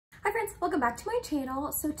Hi friends, welcome back to my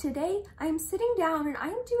channel. So today I'm sitting down and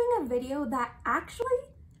I'm doing a video that actually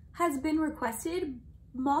has been requested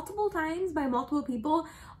multiple times by multiple people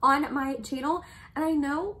on my channel. And I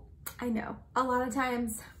know a lot of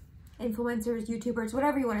times influencers, YouTubers,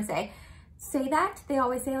 whatever you want to say that. They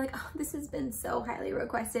always say like, oh, this has been so highly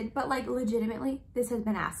requested, but like legitimately this has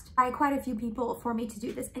been asked by quite a few people for me to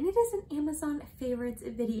do this, and it is an Amazon favorites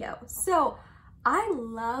video. So I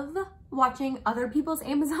love watching other people's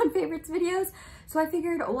Amazon favorites videos. So I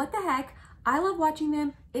figured, what the heck? I love watching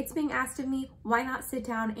them. It's being asked of me. Why not sit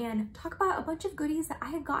down and talk about a bunch of goodies that I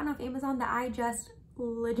have gotten off Amazon that I just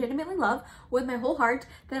legitimately love with my whole heart,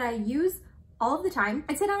 that I use all of the time.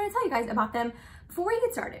 I sit down and tell you guys about them. Before we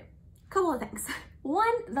get started, a couple of things.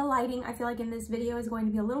 One, the lighting I feel like in this video is going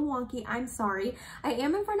to be a little wonky. I'm sorry. I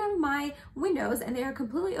am in front of my windows and they are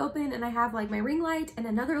completely open, and I have like my ring light and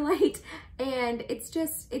another light, and it's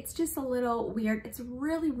just a little weird. It's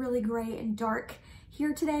really gray and dark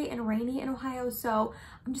here today and rainy in Ohio, so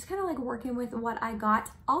I'm just kind of like working with what I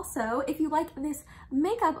got. Also, if you like this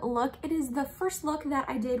makeup look, it is the first look that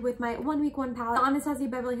I did with my 1 Week 1 palette, the Anastasia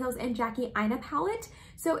Beverly Hills and Jackie Aina palette.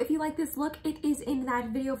 So if you like this look, it is in that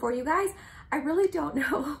video for you guys. I really don't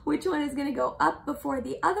know which one is gonna go up before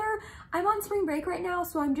the other. I'm on spring break right now,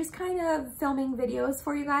 so I'm just kind of filming videos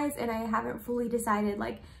for you guys, and I haven't fully decided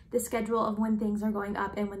like the schedule of when things are going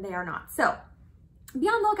up and when they are not. So be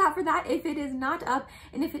on the lookout for that if it is not up,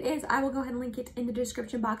 and if it is, I will go ahead and link it in the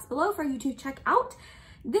description box below for you to check out.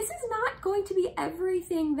 This is not going to be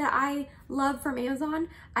everything that I love from Amazon.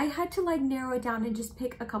 I had to like narrow it down and just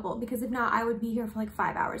pick a couple, because if not, I would be here for like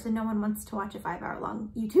 5 hours and no one wants to watch a 5-hour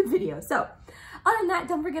long YouTube video. So other than that,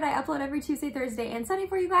 don't forget I upload every Tuesday, Thursday, and Sunday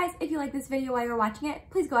for you guys. If you like this video while you're watching it,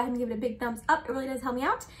 please go ahead and give it a big thumbs up. It really does help me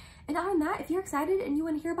out. And other than that, if you're excited and you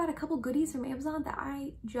want to hear about a couple goodies from Amazon that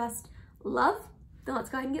I just love, then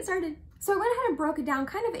let's go ahead and get started. So I went ahead and broke it down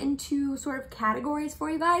kind of into sort of categories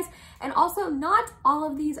for you guys. And also, not all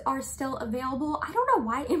of these are still available. I don't know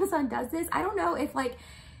why Amazon does this. I don't know if like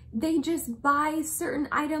they just buy certain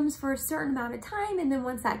items for a certain amount of time, and then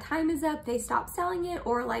once that time is up, they stop selling it,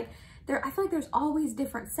 or like I feel like there's always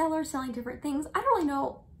different sellers selling different things. I don't really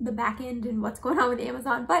know the back end and what's going on with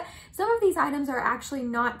Amazon, but some of these items are actually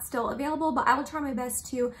not still available, but I will try my best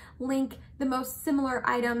to link the most similar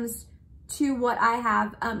items to what I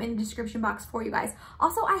have in the description box for you guys.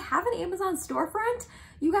 Also, I have an Amazon storefront.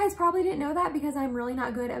 You guys probably didn't know that because I'm really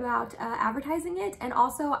not good about advertising it, and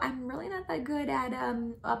also I'm really not that good at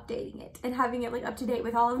updating it and having it like up to date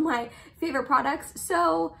with all of my favorite products.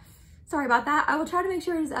 So sorry about that. I will try to make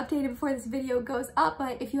sure it is updated before this video goes up,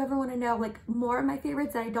 but if you ever want to know like more of my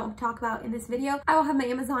favorites that I don't talk about in this video, I will have my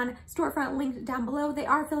Amazon storefront linked down below. They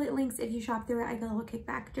are affiliate links. If you shop through it, I get a little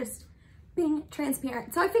kickback, just being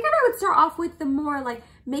transparent. So I figured I would start off with the more like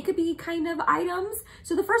makeup-y kind of items.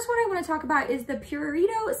 So the first one I want to talk about is the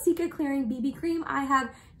Purito Cica Clearing BB Cream. I have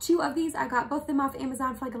 2 of these. I got both of them off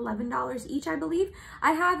Amazon for like $11 each, I believe.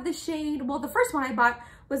 I have the shade, well, the first one I bought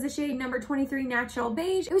was the shade number 23 Natural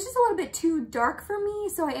Beige. It was just a little bit too dark for me,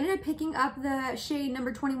 so I ended up picking up the shade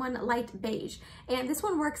number 21 Light Beige. And this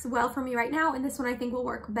one works well for me right now, and this one I think will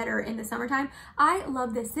work better in the summertime. I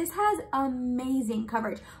love this. This has amazing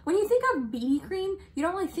coverage. When you think of BB cream, you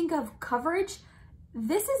don't really think of coverage.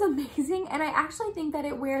 This is amazing, and I actually think that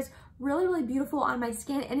it wears really beautiful on my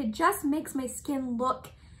skin, and it just makes my skin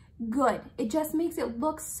look good. It just makes it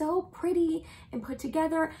look so pretty and put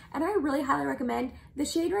together, and I really highly recommend. The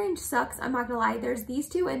shade range sucks, I'm not gonna lie. There's these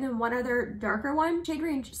 2 and then one other darker one. Shade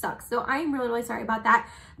range sucks, so I'm really sorry about that,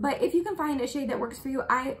 but if you can find a shade that works for you,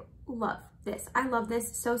 I love this. I love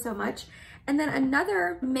this so much. And then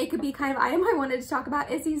another makeup-y kind of item I wanted to talk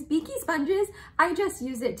about is these Beaky sponges. I just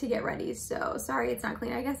use it to get ready, so sorry it's not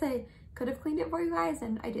clean. I guess I could have cleaned it for you guys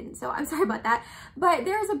and I didn't, so I'm sorry about that. But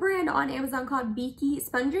there's a brand on Amazon called Beaky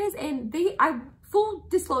Sponges, and full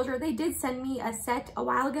disclosure, they did send me a set a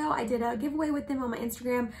while ago. I did a giveaway with them on my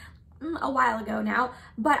Instagram a while ago now,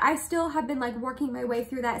 but I still have been like working my way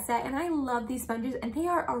through that set, and I love these sponges, and they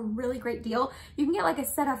are a really great deal. You can get like a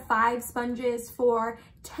set of 5 sponges for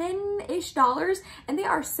 $10-ish, and they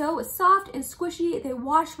are so soft and squishy. They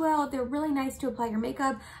wash well. They're really nice to apply your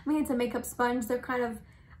makeup. I mean, it's a makeup sponge. They're kind of,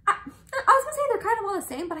 I was gonna say they're kind of all the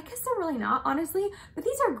same, but I guess they're really not, honestly. But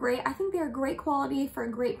these are great. I think they're great quality for a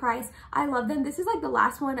great price. I love them. This is like the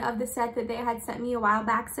last one of the set that they had sent me a while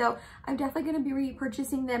back, so I'm definitely gonna be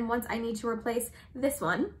repurchasing them once I need to replace this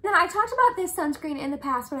one. Then I talked about this sunscreen in the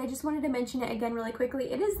past, but I just wanted to mention it again really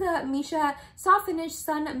quickly. It is the Misha Soft Finish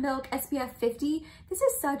Sun Milk SPF 50. This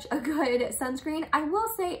is such a good sunscreen. I will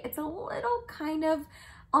say it's a little kind of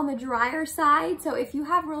on the drier side. So if you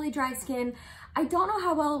have really dry skin, I don't know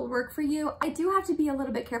how well it'll work for you. I do have to be a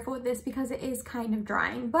little bit careful with this because it is kind of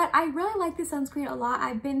drying, but I really like this sunscreen a lot.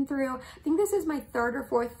 I've been through, I think this is my 3rd or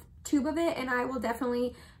 4th tube of it, and I will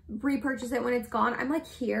definitely repurchase it when it's gone. I'm like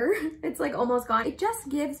here, it's like almost gone. It just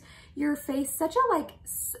gives your face such a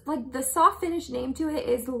like the soft finish name to it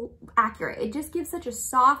is accurate. It just gives such a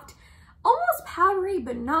soft, almost powdery,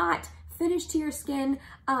 but not finish to your skin.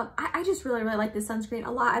 I just really like this sunscreen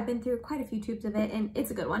a lot. I've been through quite a few tubes of it and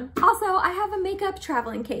it's a good one. Also, I have a makeup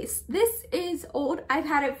traveling case. This is old. I've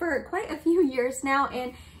had it for quite a few years now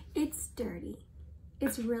and it's dirty.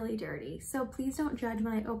 It's really dirty, so please don't judge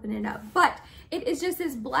when I open it up. But it is just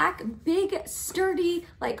this black, big, sturdy,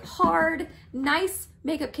 like hard, nice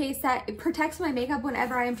makeup case that protects my makeup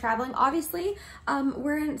whenever I am traveling. Obviously,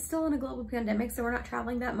 we're still in a global pandemic, so we're not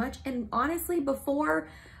traveling that much. And honestly, before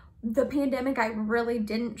the pandemic, I really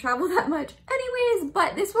didn't travel that much anyways,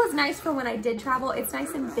 but this was nice for when I did travel. It's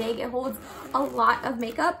nice and big. It holds a lot of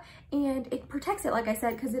makeup and it protects it, like I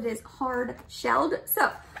said, because it is hard shelled.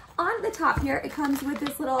 So on the top here, it comes with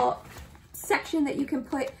this little section that you can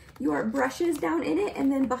put your brushes down in it,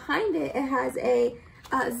 and then behind it, it has a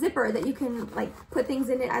zipper that you can like put things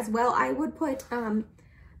in it as well. I would put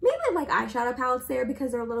maybe like eyeshadow palettes there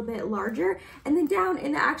because they're a little bit larger. And then down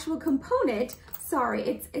in the actual component,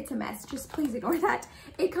 sorry, it's a mess, just please ignore that.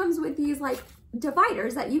 It comes with these like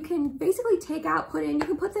dividers that you can basically take out, put in. You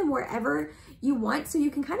can put them wherever you want, so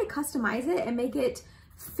you can kind of customize it and make it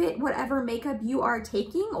fit whatever makeup you are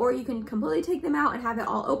taking, or you can completely take them out and have it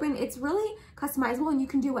all open. It's really customizable and you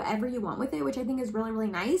can do whatever you want with it, which I think is really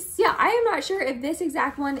nice. Yeah, I am not sure if this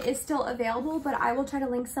exact one is still available, but I will try to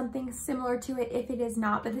link something similar to it if it is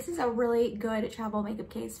not. But this is a really good travel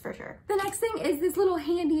makeup case for sure. The next thing is this little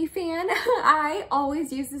handy fan. I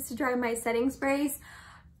always use this to dry my setting sprays.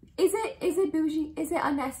 Is it bougie? Is it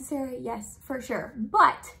unnecessary? Yes, for sure.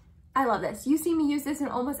 But I love this. You see me use this in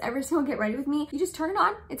almost every single Get Ready With Me. You just turn it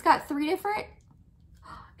on. It's got 3 different,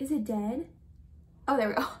 is it dead? Oh, there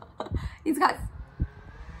we go. It's got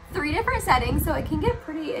 3 different settings, so it can get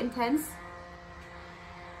pretty intense.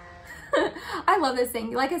 I love this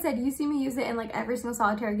thing. Like I said, you see me use it in like every single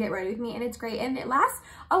solitary Get Ready With Me, and it's great. And it lasts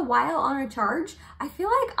a while on a charge. I feel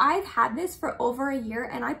like I've had this for over a year,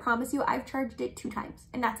 and I promise you I've charged it 2 times,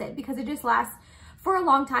 and that's it, because it just lasts for a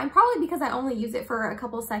long time, probably because I only use it for a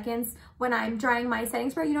couple seconds when I'm drying my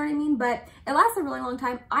setting spray, you know what I mean? But it lasts a really long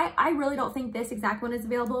time. I really don't think this exact one is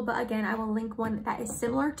available, but again, I will link one that is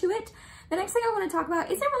similar to it. The next thing I want to talk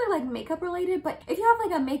about isn't really like makeup related, but if you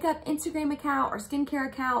have like a makeup Instagram account or skincare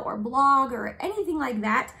account or blog or anything like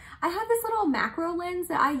that, I have this little macro lens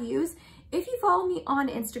that I use. If you follow me on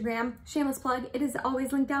Instagram, shameless plug, it is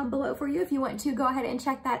always linked down below for you if you want to go ahead and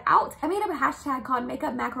check that out. I made up a hashtag called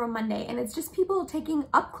Makeup Macro Monday, and it's just people taking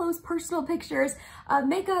up close personal pictures of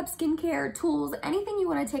makeup, skincare, tools, anything you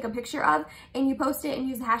want to take a picture of, and you post it and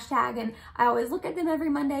use the hashtag. And I always look at them every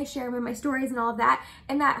Monday, share them in my stories and all of that.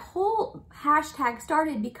 And that whole hashtag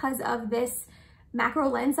started because of this macro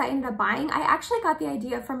lens I ended up buying. I actually got the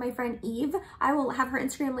idea from my friend Eve. I will have her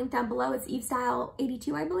Instagram link down below. It's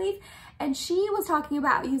EveStyle82, I believe. And she was talking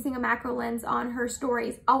about using a macro lens on her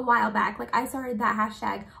stories a while back. Like I started that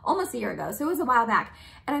hashtag almost a year ago, so it was a while back.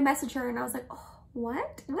 And I messaged her and I was like, oh,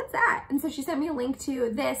 what's that? And so she sent me a link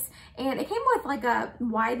to this, and it came with like a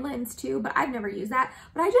wide lens too, but I've never used that.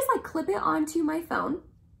 But I just like clip it onto my phone,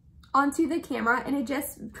 onto the camera, and it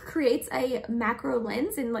just creates a macro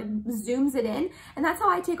lens and like zooms it in. And that's how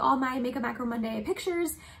I take all my Makeup Macro Monday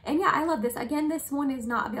pictures. And yeah, I love this. Again, this one is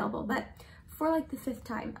not available, but for like the 5th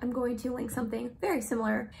time, I'm going to link something very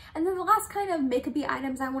similar. And then the last kind of makeup-y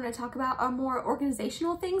items I want to talk about are more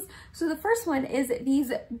organizational things. So the first one is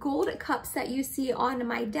these gold cups that you see on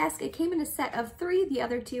my desk. It came in a set of 3. The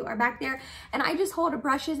other 2 are back there. And I just hold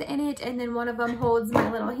brushes in it, and then one of them holds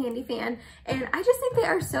my little handy fan. And I just think they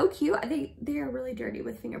are so cute. They are really dirty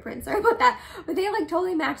with fingerprints. Sorry about that. But they like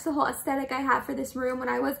totally match the whole aesthetic I have for this room. When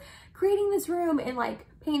I was creating this room and like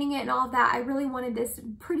painting it and all of that, I really wanted this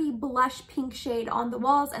pretty blush pink shade on the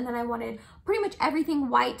walls, and then I wanted pretty much everything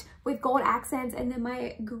white with gold accents, and then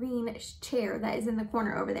my green chair that is in the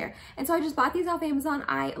corner over there. And so I just bought these off Amazon.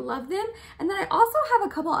 I love them. And then I also have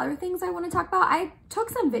a couple other things I want to talk about. I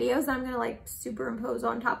took some videos that I'm gonna like superimpose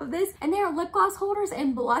on top of this, and they are lip gloss holders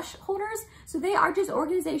and blush holders. So they are just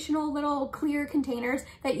organizational little clear containers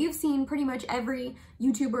that you've seen pretty much every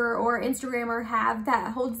YouTuber or Instagrammer have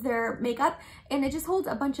that holds their makeup, and it just holds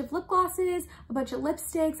a bunch of lip glosses, a bunch of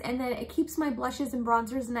lipsticks, and then it keeps my blushes and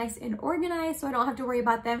bronzers nice and organized, so I don't have to worry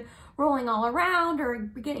about them rolling all around or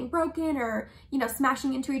getting broken or, you know,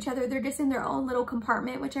 smashing into each other. They're just in their own little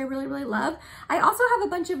compartment, which I really, really love. I also have a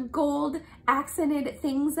bunch of gold accented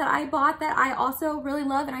things that I bought that I also really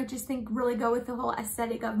love, and I just think really go with the whole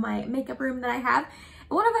aesthetic of my makeup room that I have.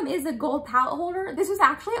 One of them is a gold palette holder. This was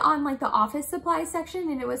actually on like the office supply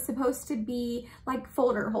section, and it was supposed to be like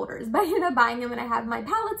folder holders, but I ended up buying them and I have my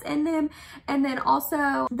palettes in them. And then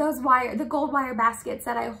also the gold wire baskets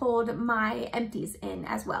that I hold my empties in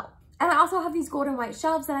as well. And I also have these gold and white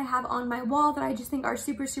shelves that I have on my wall that I just think are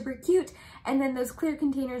super, super cute. And then those clear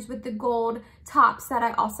containers with the gold tops that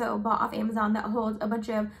I also bought off Amazon that holds a bunch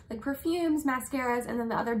of like perfumes, mascaras, and then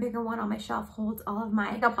the other bigger one on my shelf holds all of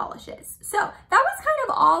my nail polishes. So that was kind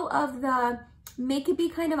of all of the makeup-y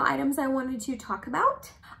kind of items I wanted to talk about.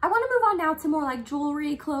 I want to move on now to more like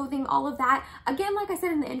jewelry, clothing, all of that. Again, like I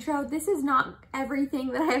said in the intro, this is not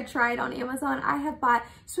everything that I have tried on Amazon. I have bought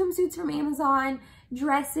swimsuits from Amazon,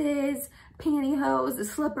 dresses, pantyhose,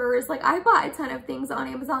 slippers. Like I bought a ton of things on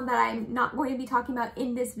Amazon that I'm not going to be talking about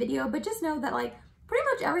in this video, but just know that like pretty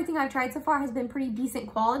much everything I've tried so far has been pretty decent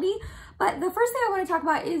quality. But the first thing I want to talk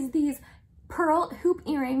about is these pearl hoop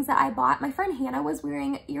earrings that I bought. My friend Hannah was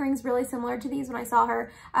wearing earrings really similar to these when I saw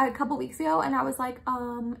her a couple weeks ago, and I was like,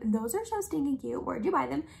 those are so stinking cute. Where'd you buy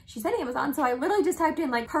them? She said Amazon. So I literally just typed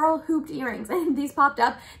in like pearl hooped earrings and these popped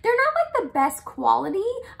up. They're not like the best quality.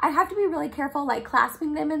 I have to be really careful like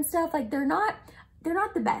clasping them and stuff. Like they're not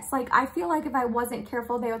the best. Like I feel like if I wasn't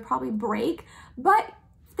careful, they would probably break, but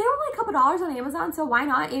they were like a couple dollars on Amazon, so why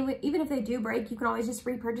not? Even if they do break, you can always just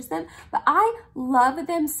repurchase them. But I love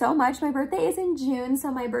them so much. My birthday is in June,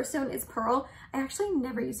 so my birthstone is pearl. I actually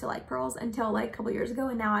never used to like pearls until like a couple years ago,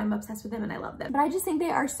 and now I'm obsessed with them and I love them. But I just think they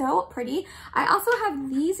are so pretty. I also have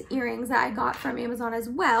these earrings that I got from Amazon as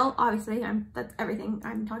well. Obviously, that's everything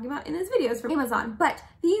I'm talking about in this video is from Amazon. But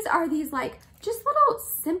these are these like just little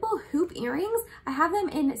simple hoop earrings. I have them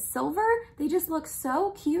in silver. They just look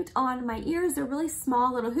so cute on my ears. They're really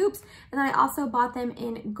small little hoops. And I also bought them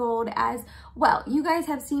in gold as well. You guys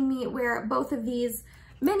have seen me wear both of these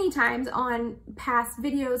many times on past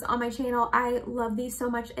videos on my channel. I love these so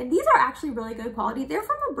much. And these are actually really good quality. They're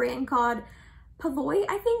from a brand called Pavoi,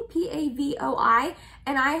 I think, P-A-V-O-I,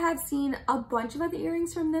 and I have seen a bunch of other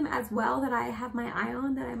earrings from them as well that I have my eye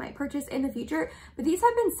on that I might purchase in the future, but these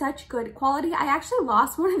have been such good quality. I actually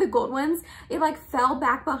lost one of the gold ones. It like fell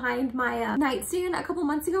back behind my nightstand a couple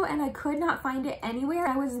months ago and I could not find it anywhere.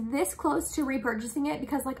 I was this close to repurchasing it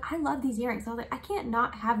because like I love these earrings. I was like, I can't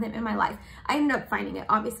not have them in my life. I ended up finding it.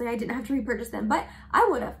 Obviously, I didn't have to repurchase them, but I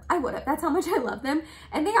would have. That's how much I love them.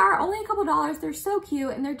 And they are only a couple dollars. They're so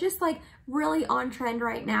cute and they're just like really on trend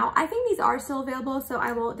right now. I think these are still available, so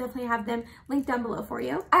I will definitely have them linked down below for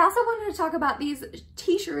you. I also wanted to talk about these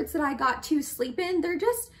t-shirts that I got to sleep in. They're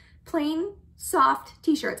just plain soft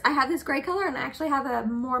t-shirts. I have this gray color and I actually have a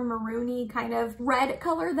more maroony kind of red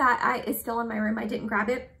color that is still in my room. I didn't grab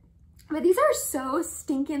it. But these are so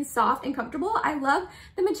stinking soft and comfortable. I love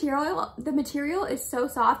the material. The material is so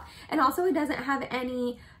soft, and also it doesn't have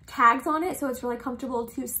any tags on it, so it's really comfortable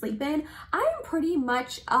to sleep in. I'm pretty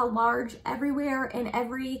much a large everywhere in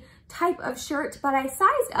every type of shirt, but I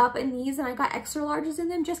sized up in these and I got extra larges in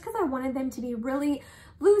them just because I wanted them to be really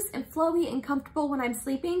loose and flowy and comfortable when I'm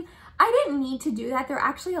sleeping. I didn't need to do that. They're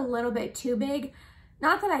actually a little bit too big.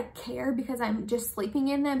 Not that I care because I'm just sleeping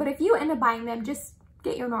in them, but if you end up buying them, just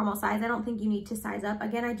get your normal size. I don't think you need to size up.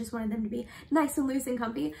 Again, I just wanted them to be nice and loose and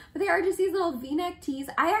comfy. But they are just these little V-neck tees.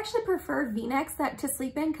 I actually prefer V-necks to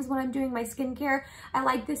sleep in because when I'm doing my skincare, I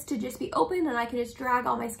like this to just be open and I can just drag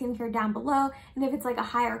all my skincare down below. And if it's like a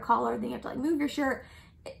higher collar, then you have to like move your shirt.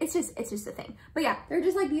 It's just a thing. But yeah, they're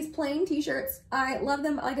just like these plain t-shirts. I love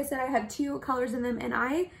them. Like I said, I have 2 colors in them and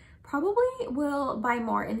I probably will buy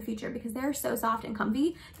more in the future because they're so soft and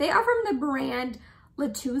comfy. They are from the brand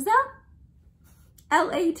Latuza.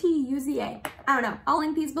 L-A-T-U-Z-A. I don't know. I'll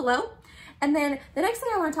link these below. And then the next thing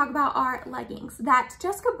I want to talk about are leggings that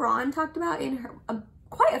Jessica Braun talked about in her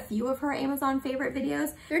quite a few of her Amazon favorite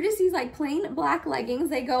videos. They're just these like plain black leggings.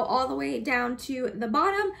 They go all the way down to the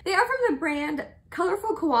bottom. They are from the brand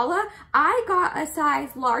Colorful Koala. I got a size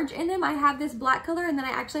large in them. I have this black color and then I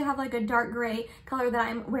actually have like a dark gray color that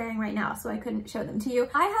I'm wearing right now, so I couldn't show them to you.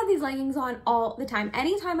 I have these leggings on all the time.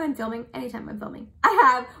 Anytime I'm filming. I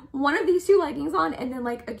have one of these 2 leggings on and then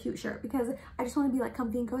like a cute shirt because I just want to be like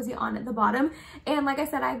comfy and cozy on the bottom. And like I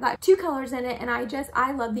said, I've got 2 colors in it and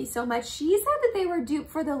I love these so much. She said that they were dupe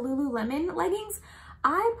for the Lululemon leggings.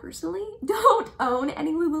 I personally don't own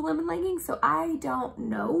any Lululemon leggings, so I don't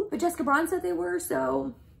know. But Jessica Braun said they were,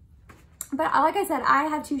 so. But like I said, I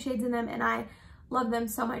have 2 shades in them and I love them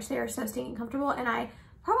so much. They are so stinking comfortable and I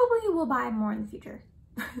probably will buy more in the future.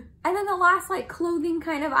 And then the last like clothing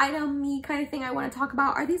kind of item-y kind of thing I want to talk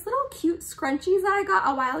about are these little cute scrunchies that I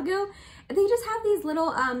got a while ago. They just have these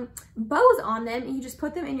little bows on them, and you just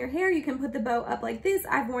put them in your hair. You can put the bow up like this.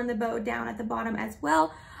 I've worn the bow down at the bottom as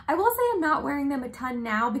well. I will say I'm not wearing them a ton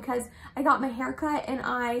now because I got my hair cut and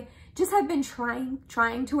I just have been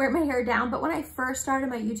trying to wear my hair down. But when I first started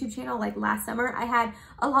my YouTube channel, like last summer, I had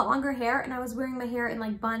a lot longer hair and I was wearing my hair in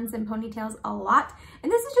like buns and ponytails a lot.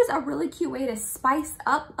 And this is just a really cute way to spice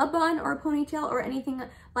up a bun or a ponytail or anything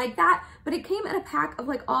like that. But it came in a pack of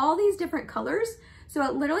like all these different colors. So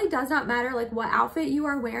it literally does not matter like what outfit you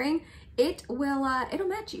are wearing. It will, it'll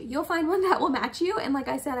match you. You'll find one that will match you. And like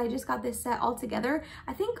I said, I just got this set all together.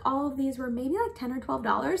 I think all of these were maybe like $10 or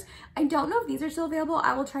 $12. I don't know if these are still available.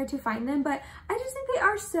 I will try to find them, but I just think they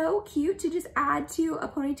are so cute to just add to a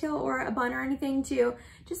ponytail or a bun or anything to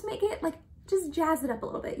just make it like, just jazz it up a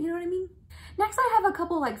little bit. You know what I mean? Next, I have a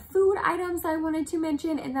couple like food items that I wanted to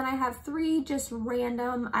mention, and then I have 3 just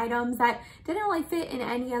random items that didn't really fit in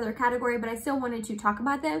any other category, but I still wanted to talk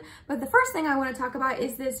about them. But the first thing I want to talk about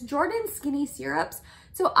is this Jordan Skinny Syrups.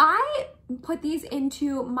 So I put these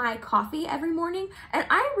into my coffee every morning, and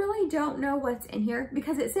I really don't know what's in here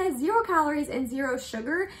because it says 0 calories and 0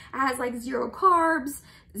 sugar. It has like 0 carbs,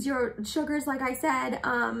 0 sugars, like I said,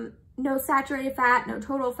 no saturated fat, no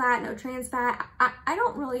total fat, no trans fat. I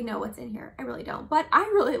don't really know what's in here. I really don't, but I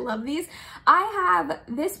really love these. I have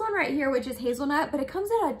this one right here, which is hazelnut, but it comes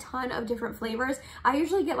in a ton of different flavors. I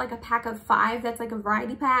usually get like a pack of 5. That's like a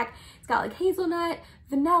variety pack. It's got like hazelnut,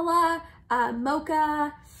 vanilla,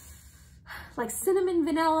 mocha, like cinnamon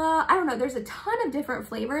vanilla. I don't know. There's a ton of different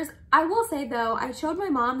flavors. I will say though, I showed my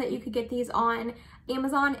mom that you could get these on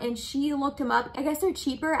Amazon and she looked them up. I guess they're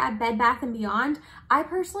cheaper at Bed Bath & Beyond. I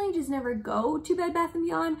personally just never go to Bed Bath &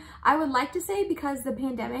 Beyond. I would like to say because the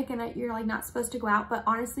pandemic and you're like not supposed to go out, but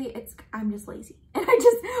honestly, I'm just lazy and I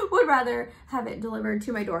just would rather have it delivered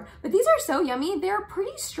to my door. But these are so yummy. They're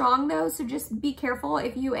pretty strong though, so just be careful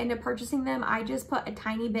if you end up purchasing them. I just put a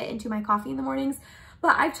tiny bit into my coffee in the mornings.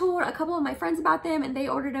 But I've told a couple of my friends about them and they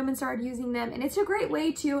ordered them and started using them. And it's a great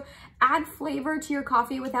way to add flavor to your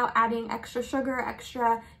coffee without adding extra sugar,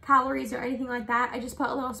 extra calories or anything like that. I just put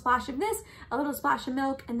a little splash of this, a little splash of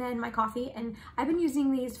milk, and then my coffee. And I've been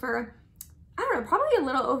using these for, I don't know, probably a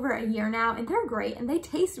little over a year now. And they're great and they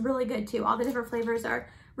taste really good too. All the different flavors are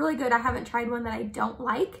really good. I haven't tried one that I don't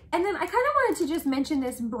like. And then I kind of wanted to just mention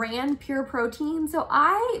this brand, Pure Protein. So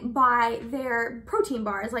I buy their protein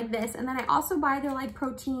bars like this, and then I also buy their like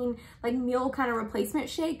protein, like meal kind of replacement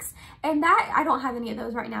shakes. And that, I don't have any of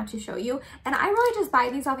those right now to show you. And I really just buy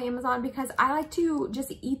these off Amazon because I like to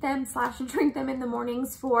just eat them / drink them in the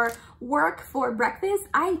mornings for work, for breakfast.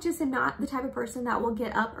 I just am not the type of person that will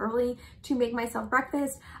get up early to make myself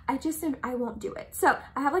breakfast. I won't do it. So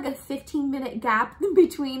I have like a 15-minute gap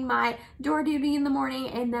between my door duty in the morning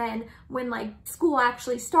and then when like school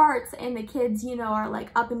actually starts and the kids, you know, are like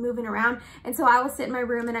up and moving around. And so I will sit in my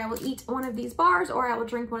room and I will eat one of these bars or I will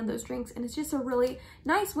drink one of those drinks. And it's just a really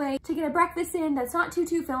nice way to get a breakfast in that's not too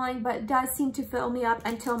filling, but does seem to fill me up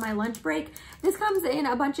until my lunch break. This comes in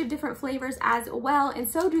a bunch of different flavors as well, and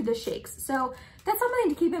so do the shakes. So that's something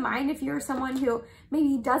to keep in mind if you're someone who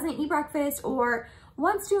maybe doesn't eat breakfast or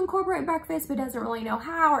wants to incorporate breakfast but doesn't really know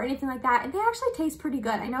how or anything like that. And they actually taste pretty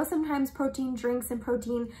good. I know sometimes protein drinks and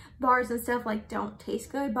protein bars and stuff like don't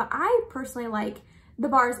taste good, but I personally like the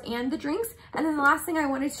bars and the drinks. And then the last thing I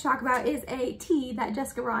wanted to talk about is a tea that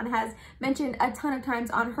Jessica Ron has mentioned a ton of times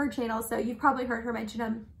on her channel. So you've probably heard her mention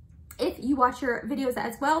them if you watch her videos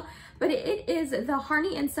as well, but it is the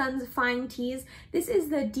Harney and Sons Fine Teas. This is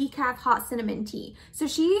the decaf hot cinnamon tea. So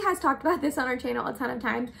she has talked about this on her channel a ton of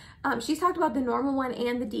times. She's talked about the normal one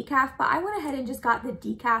and the decaf, but I went ahead and just got the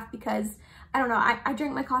decaf because I don't know, I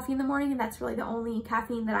drink my coffee in the morning and that's really the only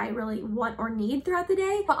caffeine that I really want or need throughout the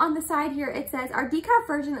day. But on the side here, it says, our decaf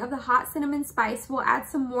version of the hot cinnamon spice will add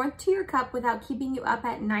some warmth to your cup without keeping you up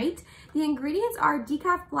at night. The ingredients are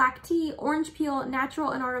decaf black tea, orange peel, natural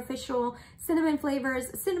and artificial cinnamon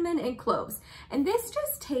flavors, cinnamon and cloves. And this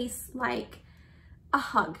just tastes like a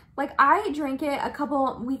hug. Like I drank it a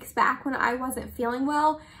couple weeks back when I wasn't feeling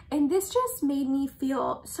well, and this just made me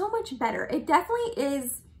feel so much better. It definitely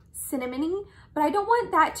is cinnamony, but I don't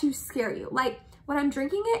want that to scare you. Like when I'm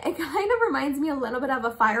drinking it, it kind of reminds me a little bit of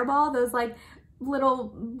a Fireball, those like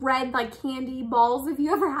little red like candy balls if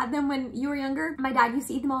you ever had them when you were younger. My dad used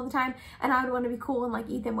to eat them all the time and I would want to be cool and like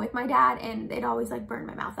eat them with my dad, and they'd always like burn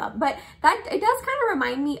my mouth up. But that, it does kind of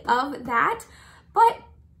remind me of that, but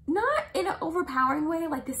not in an overpowering way.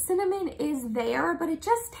 Like the cinnamon is there, but it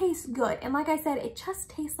just tastes good. And like I said, it just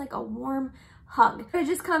tastes like a warm hug. It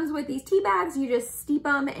just comes with these tea bags. You just steep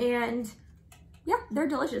them and yeah, they're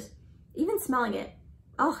delicious. Even smelling it.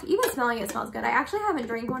 Oh, even smelling it smells good. I actually haven't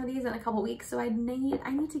drank one of these in a couple weeks, so I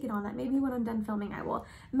need to get on that. Maybe when I'm done filming, I will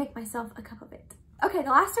make myself a cup of it. Okay,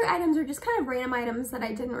 the last 3 items are just kind of random items that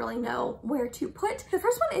I didn't really know where to put. The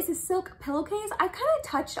first one is a silk pillowcase. I kind of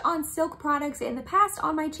touched on silk products in the past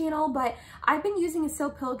on my channel, but I've been using a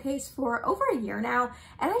silk pillowcase for over a year now,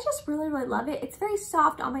 and I just really, really love it. It's very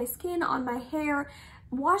soft on my skin, on my hair.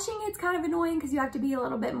 Washing it's kind of annoying because you have to be a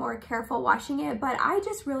little bit more careful washing it, but I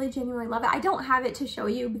just really genuinely love it. I don't have it to show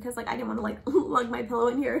you because like I didn't want to like lug my pillow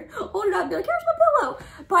in here, hold it up, be like, here's my pillow.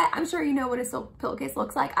 But I'm sure you know what a silk pillowcase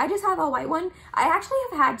looks like. I just have a white one. I actually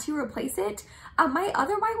have had to replace it. My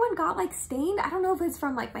other white one got like stained. I don't know if it's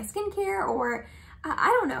from like my skincare or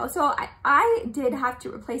I don't know. So I did have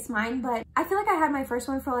to replace mine, but I feel like I had my first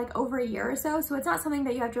one for like over a year or so. So it's not something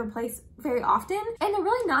that you have to replace very often. And they're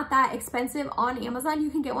really not that expensive on Amazon.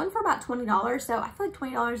 You can get one for about $20. So I feel like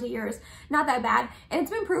 $20 a year is not that bad. And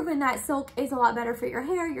it's been proven that silk is a lot better for your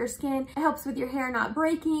hair, your skin. It helps with your hair not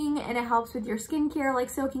breaking, and it helps with your skincare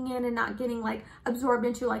like soaking in and not getting like absorbed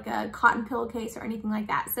into like a cotton pillowcase or anything like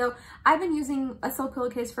that. So I've been using a silk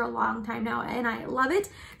pillowcase for a long time now and I love it.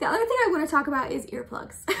 The other thing I want to talk about is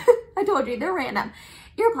earplugs. I told you, they're random.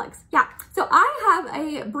 Earplugs, yeah. So I have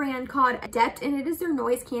a brand called Adept, and it is their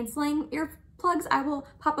noise canceling earplugs. I will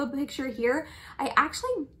pop up a picture here. I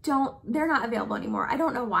actually they're not available anymore. I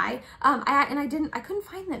don't know why. I couldn't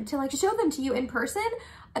find them to like show them to you in person.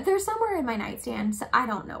 They're somewhere in my nightstand, so I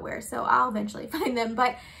don't know where, so I'll eventually find them.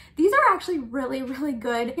 But these are actually really, really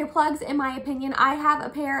good earplugs in my opinion. I have a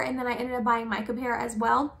pair and then I ended up buying Mike a pair as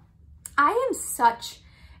well. I am such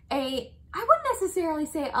a, I wouldn't necessarily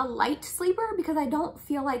say a light sleeper because I don't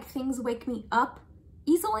feel like things wake me up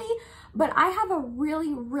easily, but I have a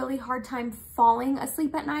really, really hard time falling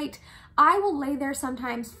asleep at night. I will lay there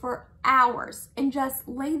sometimes for hours and just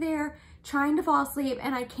lay there trying to fall asleep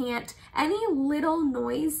and I can't. Any little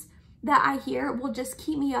noise that I hear will just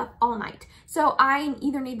keep me up all night. So I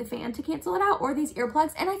either need the fan to cancel it out or these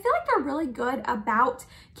earplugs, and I feel like they're really good about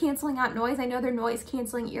canceling out noise. I know they're noise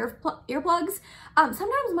canceling earplugs.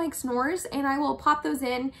 Sometimes Mike snores and I will pop those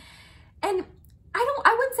in, and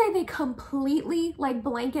I wouldn't say they completely like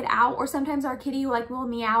blanket out, or sometimes our kitty like will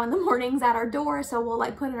meow in the mornings at our door, so we'll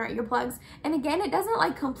like put in our earplugs. And again, it doesn't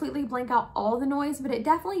like completely blank out all the noise, but it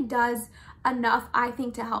definitely does enough, I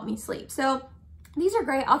think, to help me sleep. So these are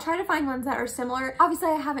great. I'll try to find ones that are similar. Obviously,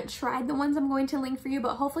 I haven't tried the ones I'm going to link for you,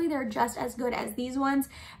 but hopefully they're just as good as these ones.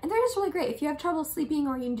 And they're just really great. If you have trouble sleeping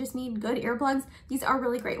or you just need good earplugs, these are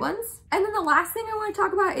really great ones. And then the last thing I want to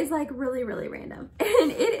talk about is like really, really random.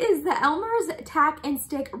 And it is the Elmer's Tack and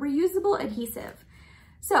Stick Reusable Adhesive.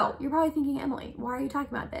 So you're probably thinking, Emily, why are you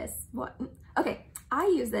talking about this? What? Okay, I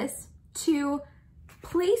use this to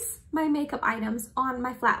place my makeup items on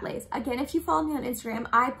my flat lays. Again, if you follow me on Instagram,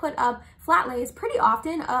 I put up flat lays pretty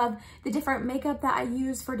often of the different makeup that I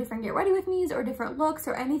use for different get ready with me's or different looks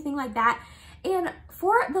or anything like that. And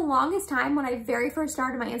for the longest time, when I very first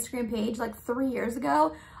started my Instagram page, like 3 years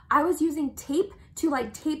ago, I was using tape to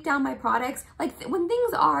like tape down my products. Like when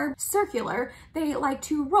things are circular, they like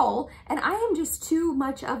to roll, and I am just too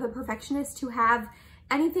much of a perfectionist to have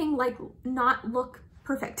anything like not look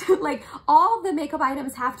perfect. Like all the makeup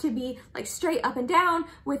items have to be like straight up and down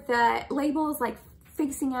with the labels like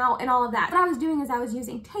facing out and all of that. What I was doing is I was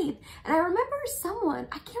using tape, and I remember someone,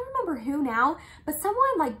 I can't remember who now, but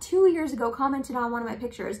someone like 2 years ago commented on one of my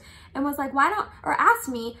pictures and was like, why don't, or asked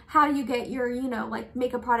me, how do you get your, you know, like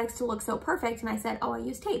makeup products to look so perfect? And I said, oh, I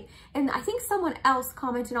use tape. And I think someone else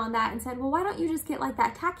commented on that and said, well, why don't you just get like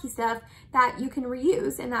that tacky stuff that you can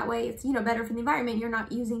reuse, and that way it's, you know, better for the environment. You're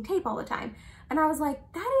not using tape all the time. And I was like,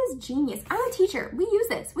 that is genius. I'm a teacher. We use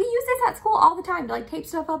this. We use this at school all the time to like tape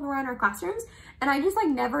stuff up around our classrooms. And I just like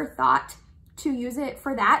never thought to use it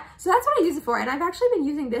for that. So that's what I use it for. And I've actually been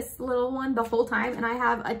using this little one the whole time, and I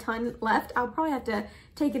have a ton left. I'll probably have to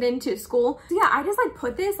take it into school. So yeah, I just like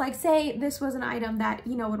put this, like say this was an item that,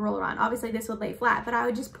 you know, would roll around. Obviously this would lay flat, but I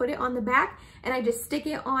would just put it on the back and I just stick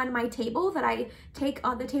it on my table that I take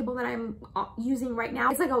on the table that I'm using right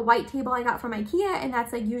now. It's like a white table I got from IKEA, and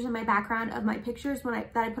that's like usually my background of my pictures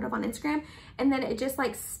that I put up on Instagram. And then it just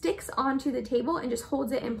like sticks onto the table and just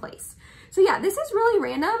holds it in place. So yeah, this is really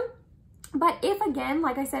random. But if, again,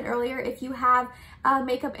 like I said earlier, if you have a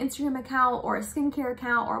makeup Instagram account or a skincare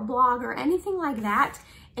account or a blog or anything like that,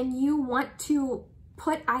 and you want to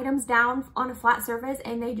put items down on a flat surface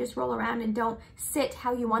and they just roll around and don't sit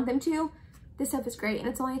how you want them to, this stuff is great. And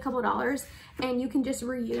it's only a couple of dollars, and you can just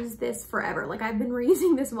reuse this forever. Like I've been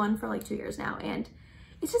reusing this one for like 2 years now, and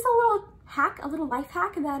it's just a little hack, a little life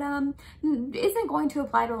hack that isn't going to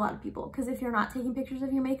apply to a lot of people, because if you're not taking pictures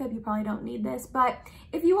of your makeup, you probably don't need this. But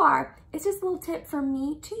if you are, it's just a little tip from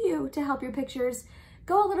me to you to help your pictures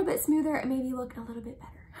go a little bit smoother and maybe look a little bit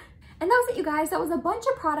better. And that was it, you guys. That was a bunch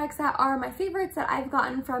of products that are my favorites that I've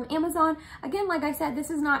gotten from Amazon. Again, like I said, this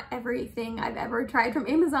is not everything I've ever tried from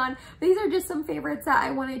Amazon. These are just some favorites that I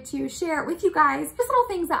wanted to share with you guys. Just little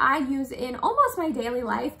things that I use in almost my daily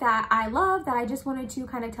life that I love, that I just wanted to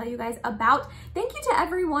kind of tell you guys about. Thank you to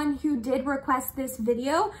everyone who did request this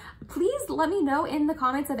video. Please let me know in the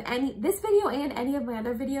comments of this video and any of my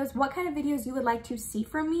other videos, what kind of videos you would like to see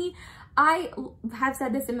from me. I have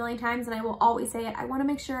said this a million times and I will always say it. I want to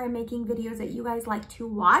make sure I'm making videos that you guys like to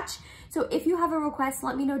watch. So if you have a request,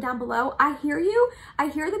 let me know down below. I hear you. I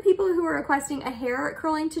hear the people who are requesting a hair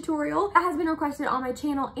curling tutorial. That has been requested on my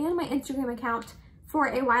channel and my Instagram account for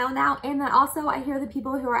a while now. And then also I hear the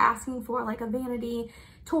people who are asking for like a vanity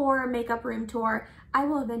tour, makeup room tour. I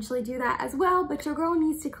will eventually do that as well, but your girl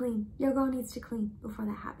needs to clean. Your girl needs to clean before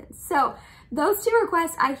that happens. So those two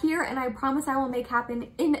requests I hear, and I promise I will make happen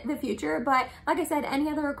in the future. But like I said, any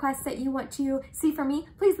other requests that you want to see from me,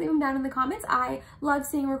 please leave them down in the comments. I love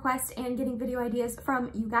seeing requests and getting video ideas from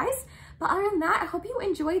you guys. But other than that, I hope you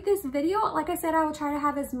enjoyed this video. Like I said, I will try to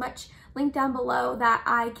have as much link down below that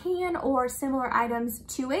I can, or similar items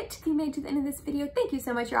to it. If you made it to the end of this video, thank you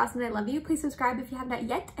so much. You're awesome and I love you. Please subscribe if you have not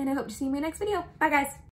yet, and I hope to see you in my next video. Bye guys.